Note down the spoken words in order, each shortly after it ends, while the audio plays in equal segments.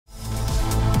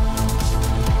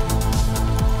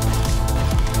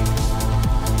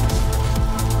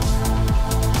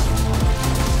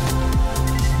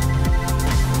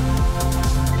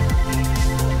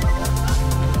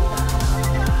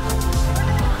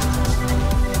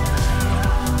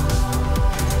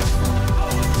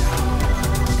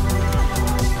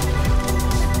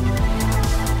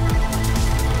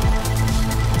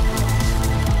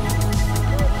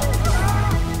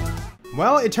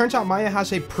But it turns out Maya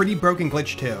has a pretty broken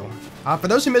glitch too. For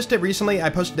those who missed it recently,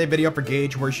 I posted a video for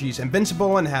Gaige where she's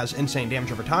invincible and has insane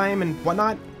damage over time and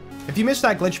whatnot. If you missed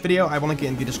that glitch video, I will link it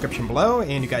in the description below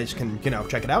and you guys can,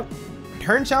 check it out.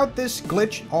 Turns out this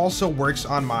glitch also works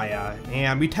on Maya,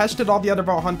 and we tested all the other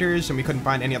Vault Hunters and we couldn't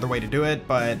find any other way to do it,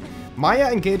 but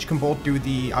Maya and Gaige can both do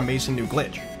the amazing new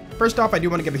glitch. First off, I do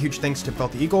want to give a huge thanks to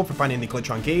Filthy Eagle for finding the glitch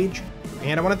on Gaige,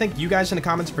 and I want to thank you guys in the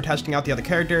comments for testing out the other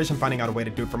characters and finding out a way to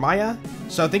do it for Maya,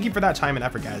 so thank you for that time and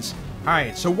effort, guys.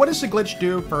 Alright, so what does the glitch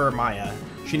do for Maya?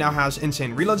 She now has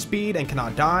insane reload speed and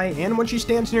cannot die, and when she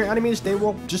stands near enemies, they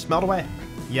will just melt away.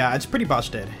 Yeah, it's pretty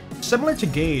busted. Similar to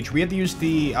Gaige, we had to use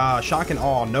the Shock and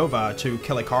Awe Nova to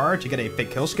kill a car to get a fake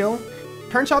kill skill.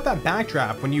 Turns out that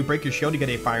backdraft, when you break your shield to get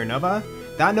a Fire Nova,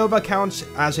 that Nova counts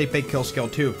as a fake kill skill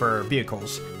too for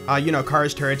vehicles.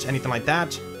 Cars, turrets, anything like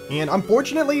that. And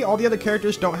unfortunately, all the other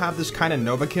characters don't have this kind of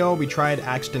Nova kill. We tried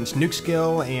Accident's nuke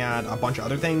skill and a bunch of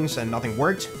other things and nothing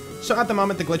worked. So at the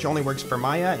moment, the glitch only works for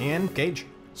Maya and Gaige.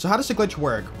 So how does the glitch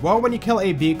work? Well, when you kill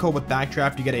a vehicle with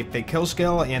backdraft, you get a fake kill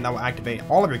skill, and that will activate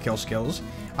all of your kill skills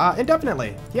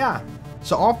indefinitely. Yeah.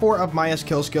 So all 4 of Maya's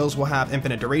kill skills will have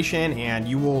infinite duration, and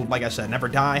you will, like I said, never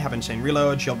die, have insane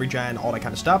reload, shield regen, all that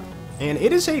kind of stuff. And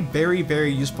it is a very,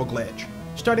 very useful glitch.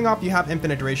 Starting off, you have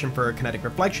infinite duration for kinetic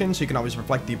reflection, so you can always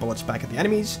reflect the bullets back at the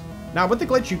enemies. Now, with the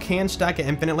glitch, you can stack it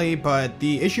infinitely, but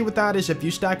the issue with that is if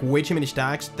you stack way too many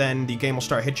stacks, then the game will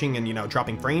start hitching and,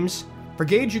 dropping frames. For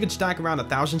Gaige, you can stack around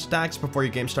 1,000 stacks before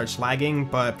your game starts lagging,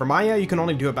 but for Maya, you can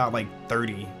only do about like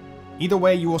 30. Either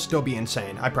way, you will still be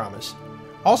insane, I promise.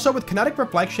 Also, with kinetic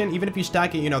reflection, even if you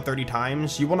stack it, 30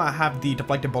 times, you will not have the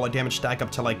deflected bullet damage stack up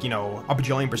to like, a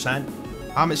bajillion percent.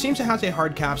 It seems it has a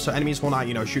hard cap, so enemies will not,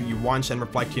 shoot you once and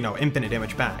reflect, infinite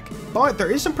damage back. But there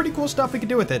is some pretty cool stuff we can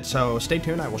do with it, so stay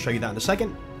tuned, I will show you that in a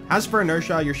second. As for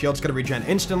inertia, your shield's going to regen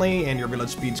instantly, and your reload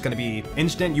speed's going to be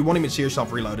instant. You won't even see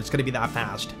yourself reload, it's going to be that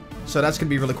fast. So that's going to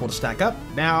be really cool to stack up.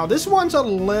 Now, this one's a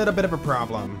little bit of a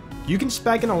problem. You can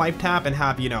spec in a life tap and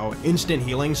have, instant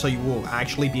healing, so you will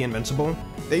actually be invincible.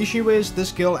 The issue is this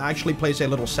skill actually plays a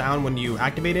little sound when you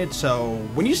activate it, so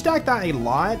when you stack that a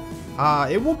lot,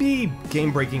 it will be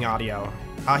game-breaking audio.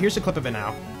 Here's a clip of it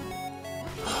now.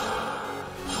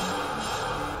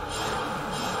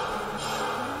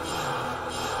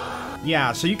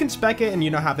 Yeah, so you can spec it and,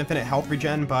 have infinite health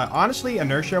regen, but honestly,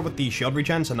 inertia with the shield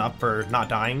regen's enough for not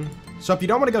dying. So if you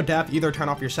don't want to go deaf, either turn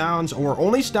off your sounds or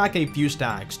only stack a few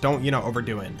stacks. Don't,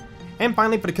 overdo it. And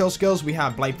finally, for the kill skills, we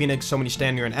have Blight Phoenix, so when you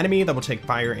stand near an enemy, that will take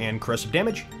fire and corrosive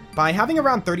damage. By having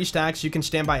around 30 stacks, you can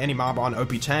stand by any mob on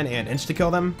OP10 and insta-kill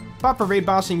them. But for raid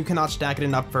bossing, you cannot stack it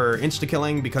enough for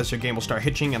insta-killing because your game will start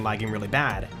hitching and lagging really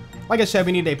bad. Like I said,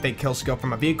 we need a fake kill skill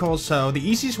from a vehicle, so the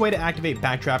easiest way to activate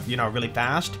backdraft, really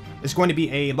fast is going to be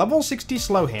a level 60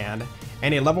 slow hand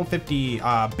and a level 50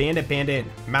 Bandit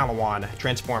Malawan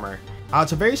transformer.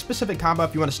 It's a very specific combo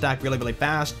if you want to stack really, really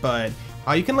fast, but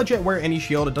you can legit wear any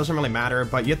shield, it doesn't really matter,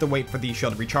 but you have to wait for the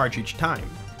shield to recharge each time.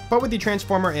 But with the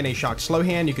transformer and a shock slow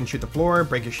hand, you can shoot the floor,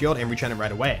 break your shield, and regen it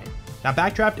right away. Now,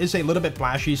 backdraft is a little bit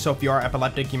flashy, so if you are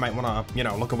epileptic, you might want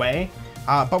to, look away.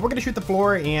 But we're going to shoot the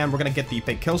floor, and we're going to get the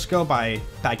fake kill skill by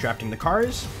backdrafting the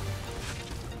cars.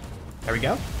 There we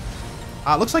go.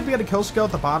 Looks like we had a kill skill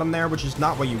at the bottom there, which is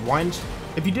not what you want.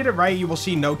 If you did it right, you will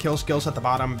see no kill skills at the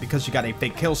bottom because you got a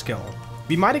fake kill skill.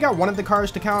 We might have got one of the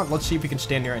cars to count. Let's see if we can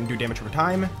stand near it and do damage over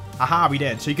time. Aha, we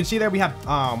did. So you can see there we have,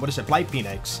 Blight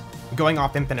Phoenix going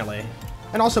off infinitely.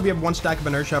 And also we have 1 stack of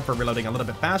inertia for reloading a little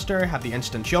bit faster, have the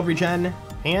instant shield regen,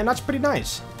 and that's pretty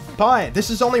nice. But this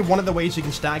is only one of the ways you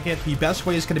can stack it. The best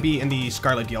way is going to be in the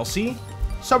Scarlet DLC.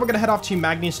 So we're going to head off to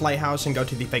Magni's Lighthouse and go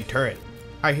to the fake turret.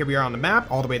 Alright, here we are on the map,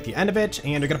 all the way at the end of it,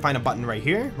 and you're going to find a button right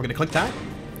here. We're going to click that.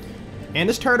 And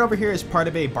this turret over here is part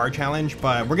of a bar challenge,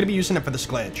 but we're going to be using it for this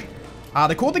glitch.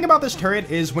 The cool thing about this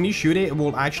turret is when you shoot it, it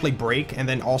will actually break and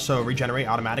then also regenerate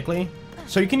automatically.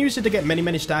 So you can use it to get many,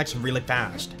 many stacks really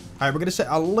fast. Alright, we're going to sit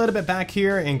a little bit back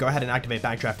here and go ahead and activate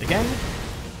backdraft again.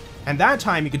 And that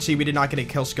time, you can see we did not get a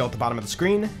kill skill at the bottom of the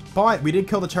screen, but we did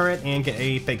kill the turret and get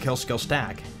a fake kill skill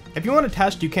stack. If you want to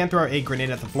test, you can throw a grenade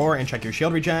at the floor and check your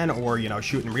shield regen, or,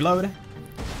 shoot and reload.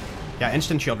 Yeah,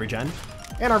 instant shield regen.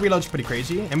 And our reload's pretty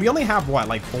crazy. And we only have, what,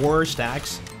 like 4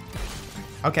 stacks?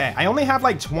 Okay, I only have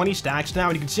like 20 stacks now,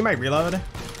 and you can see my reload.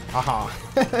 Aha.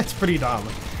 It's pretty dumb.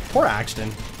 Poor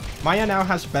Axton. Maya now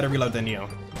has better reload than you.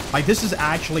 Like, this is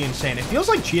actually insane. It feels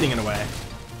like cheating in a way.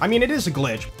 I mean, it is a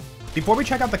glitch. Before we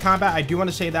check out the combat, I do want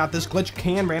to say that this glitch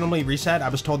can randomly reset. I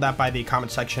was told that by the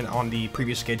comment section on the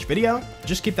previous Gaige video.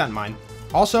 Just keep that in mind.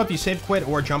 Also, if you save quit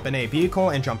or jump in a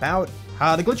vehicle and jump out,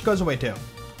 the glitch goes away too.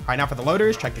 Alright, now for the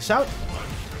loaders, check this out.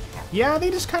 Yeah, they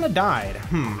just kind of died.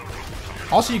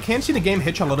 Also, you can see the game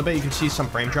hitch a little bit. You can see some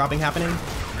frame dropping happening.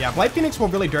 Yeah, Blight Phoenix will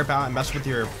really derp out and mess with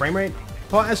your frame rate.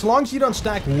 But as long as you don't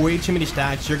stack way too many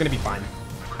stacks, you're going to be fine.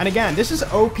 And again, this is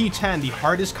OP10, the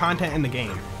hardest content in the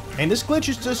game. And this glitch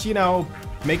is just, you know,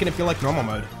 making it feel like normal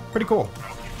mode. Pretty cool.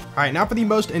 Alright, now for the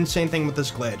most insane thing with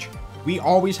this glitch. We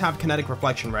always have kinetic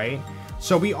reflection, right?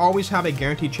 So we always have a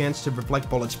guaranteed chance to reflect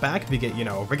bullets back if you get, you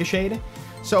know, ricocheted.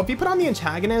 So if you put on the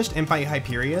antagonist and fight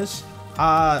Hyperius,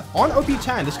 on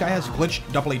OP10, this guy has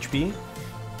glitched double HP.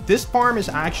 This farm is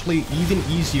actually even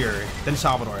easier than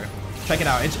Salvador. Check it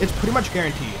out, it's pretty much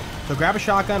guaranteed. So grab a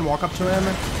shotgun, walk up to him,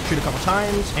 shoot a couple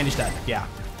times, and he's dead. Yeah.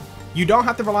 You don't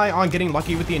have to rely on getting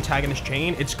lucky with the antagonist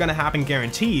chain. It's going to happen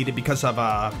guaranteed because of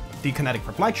the kinetic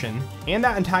reflection, and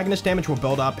that antagonist damage will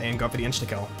build up and go for the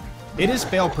insta-kill. It is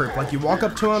fail-proof. Like, you walk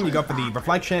up to him, you go for the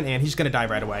reflection, and he's going to die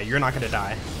right away. You're not going to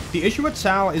die. The issue with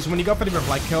Sal is when you go for the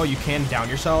reflect kill, you can down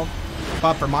yourself,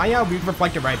 but for Maya, we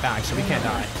reflect it right back, so we can't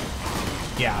die.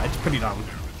 Yeah, it's pretty dumb.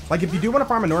 Like, if you do want to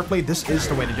farm a Northblade, this is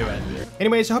the way to do it.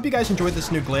 Anyways, I hope you guys enjoyed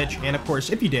this new glitch, and of course,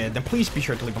 if you did, then please be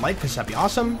sure to leave a like, because that'd be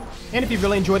awesome. And if you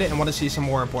really enjoyed it and want to see some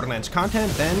more Borderlands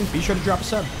content, then be sure to drop a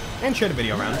sub, and share the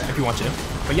video around if you want to.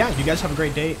 But yeah, you guys have a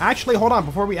great day. Actually, hold on,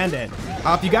 before we end it,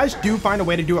 if you guys do find a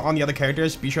way to do it on the other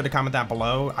characters, be sure to comment that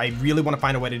below. I really want to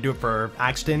find a way to do it for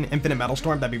Axton, Infinite Metal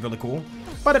Storm, that'd be really cool.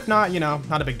 But if not, you know,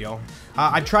 not a big deal.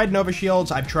 I've tried Nova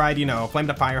Shields, I've tried, you know, Flame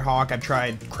to Firehawk, I've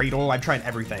tried Cradle, I've tried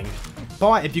everything.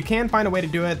 But if you can find a way to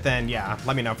do it, then yeah,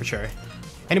 let me know for sure.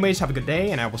 Anyways, have a good day,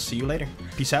 and I will see you later.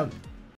 Peace out.